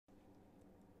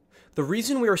The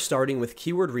reason we are starting with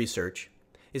keyword research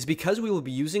is because we will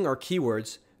be using our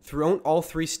keywords throughout all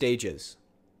three stages.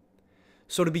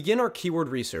 So to begin our keyword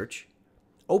research,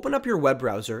 open up your web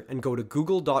browser and go to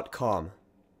google.com.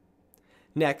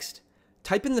 Next,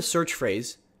 type in the search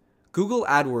phrase Google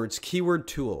AdWords Keyword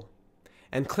Tool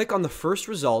and click on the first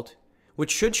result,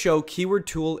 which should show Keyword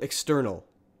Tool External.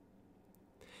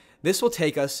 This will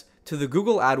take us to the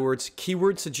Google AdWords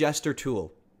Keyword Suggester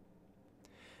tool.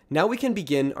 Now we can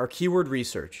begin our keyword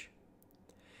research.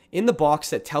 In the box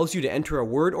that tells you to enter a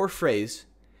word or phrase,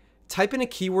 type in a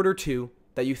keyword or two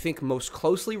that you think most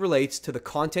closely relates to the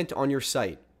content on your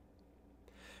site.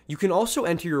 You can also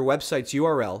enter your website's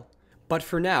URL, but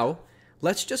for now,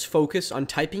 let's just focus on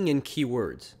typing in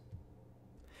keywords.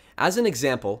 As an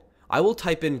example, I will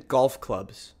type in golf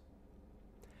clubs.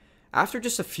 After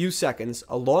just a few seconds,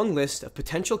 a long list of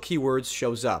potential keywords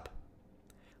shows up.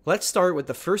 Let's start with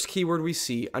the first keyword we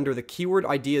see under the Keyword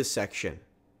Ideas section.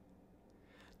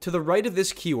 To the right of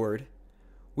this keyword,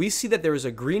 we see that there is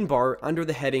a green bar under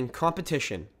the heading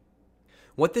Competition.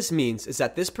 What this means is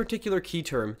that this particular key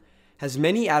term has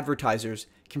many advertisers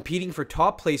competing for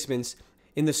top placements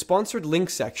in the sponsored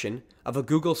links section of a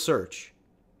Google search.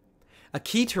 A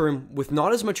key term with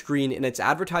not as much green in its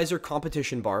advertiser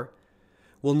competition bar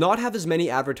will not have as many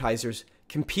advertisers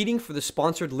competing for the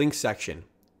sponsored links section.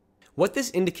 What this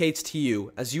indicates to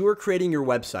you as you are creating your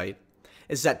website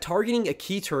is that targeting a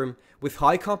key term with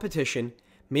high competition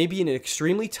may be an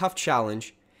extremely tough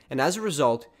challenge, and as a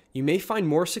result, you may find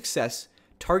more success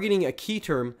targeting a key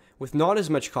term with not as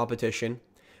much competition,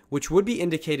 which would be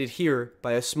indicated here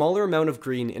by a smaller amount of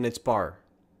green in its bar.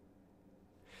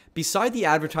 Beside the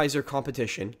advertiser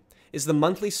competition is the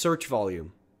monthly search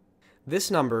volume.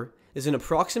 This number is an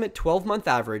approximate 12-month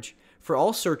average for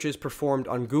all searches performed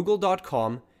on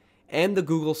google.com and the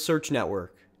Google Search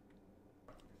Network.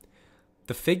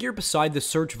 The figure beside the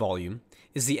search volume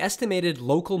is the estimated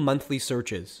local monthly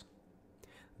searches.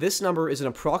 This number is an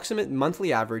approximate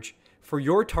monthly average for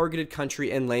your targeted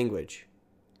country and language.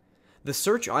 The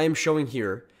search I am showing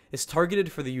here is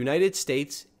targeted for the United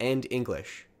States and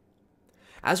English.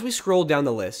 As we scroll down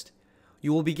the list,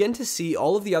 you will begin to see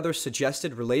all of the other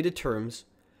suggested related terms,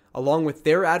 along with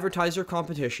their advertiser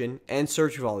competition and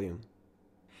search volume.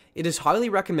 It is highly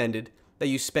recommended that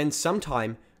you spend some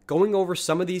time going over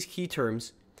some of these key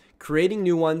terms, creating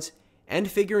new ones, and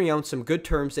figuring out some good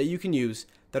terms that you can use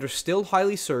that are still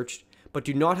highly searched but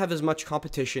do not have as much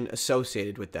competition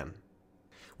associated with them.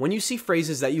 When you see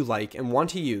phrases that you like and want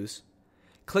to use,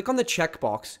 click on the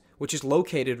checkbox which is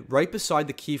located right beside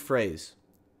the key phrase.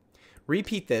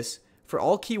 Repeat this for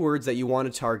all keywords that you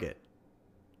want to target.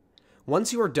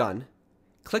 Once you are done,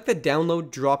 click the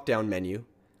Download drop-down menu,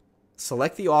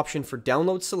 select the option for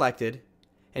Download Selected,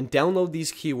 and download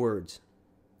these keywords.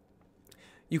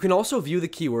 You can also view the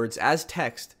keywords as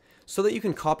text so that you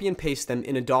can copy and paste them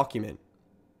in a document.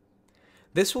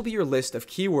 This will be your list of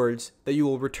keywords that you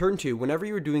will return to whenever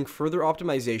you are doing further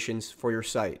optimizations for your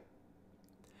site.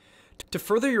 To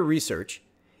further your research,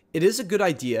 it is a good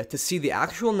idea to see the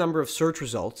actual number of search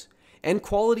results and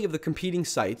quality of the competing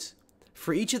sites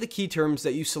for each of the key terms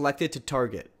that you selected to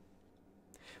target.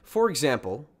 For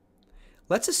example,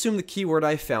 let's assume the keyword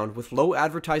I found with low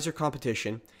advertiser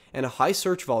competition and a high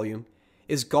search volume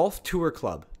is Golf Tour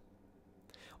Club.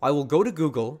 I will go to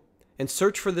Google and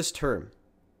search for this term.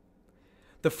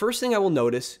 The first thing I will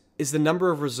notice is the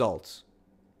number of results.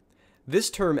 This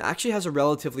term actually has a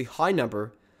relatively high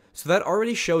number, so that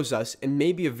already shows us it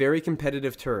may be a very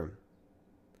competitive term.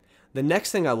 The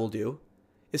next thing I will do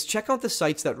is check out the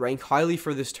sites that rank highly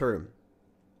for this term.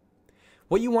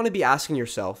 What you want to be asking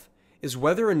yourself is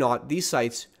whether or not these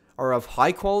sites are of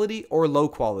high quality or low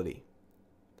quality.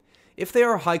 If they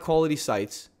are high quality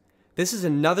sites, this is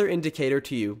another indicator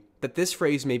to you that this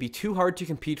phrase may be too hard to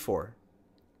compete for.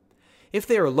 If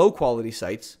they are low quality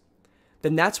sites,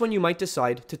 then that's when you might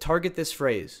decide to target this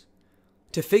phrase.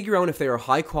 To figure out if they are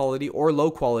high quality or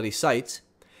low quality sites,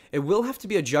 it will have to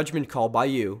be a judgment call by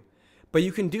you, but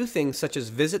you can do things such as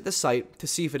visit the site to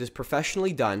see if it is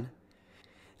professionally done,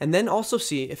 and then also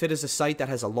see if it is a site that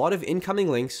has a lot of incoming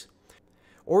links,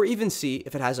 or even see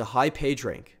if it has a high page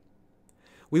rank.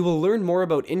 We will learn more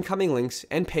about incoming links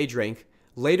and page rank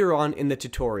later on in the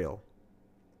tutorial.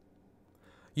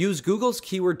 Use Google's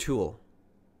keyword tool.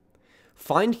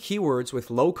 Find keywords with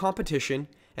low competition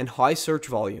and high search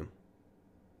volume.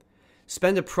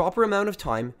 Spend a proper amount of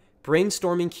time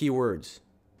brainstorming keywords.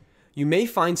 You may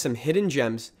find some hidden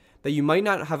gems that you might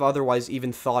not have otherwise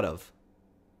even thought of.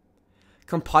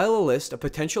 Compile a list of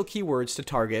potential keywords to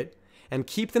target and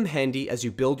keep them handy as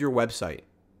you build your website.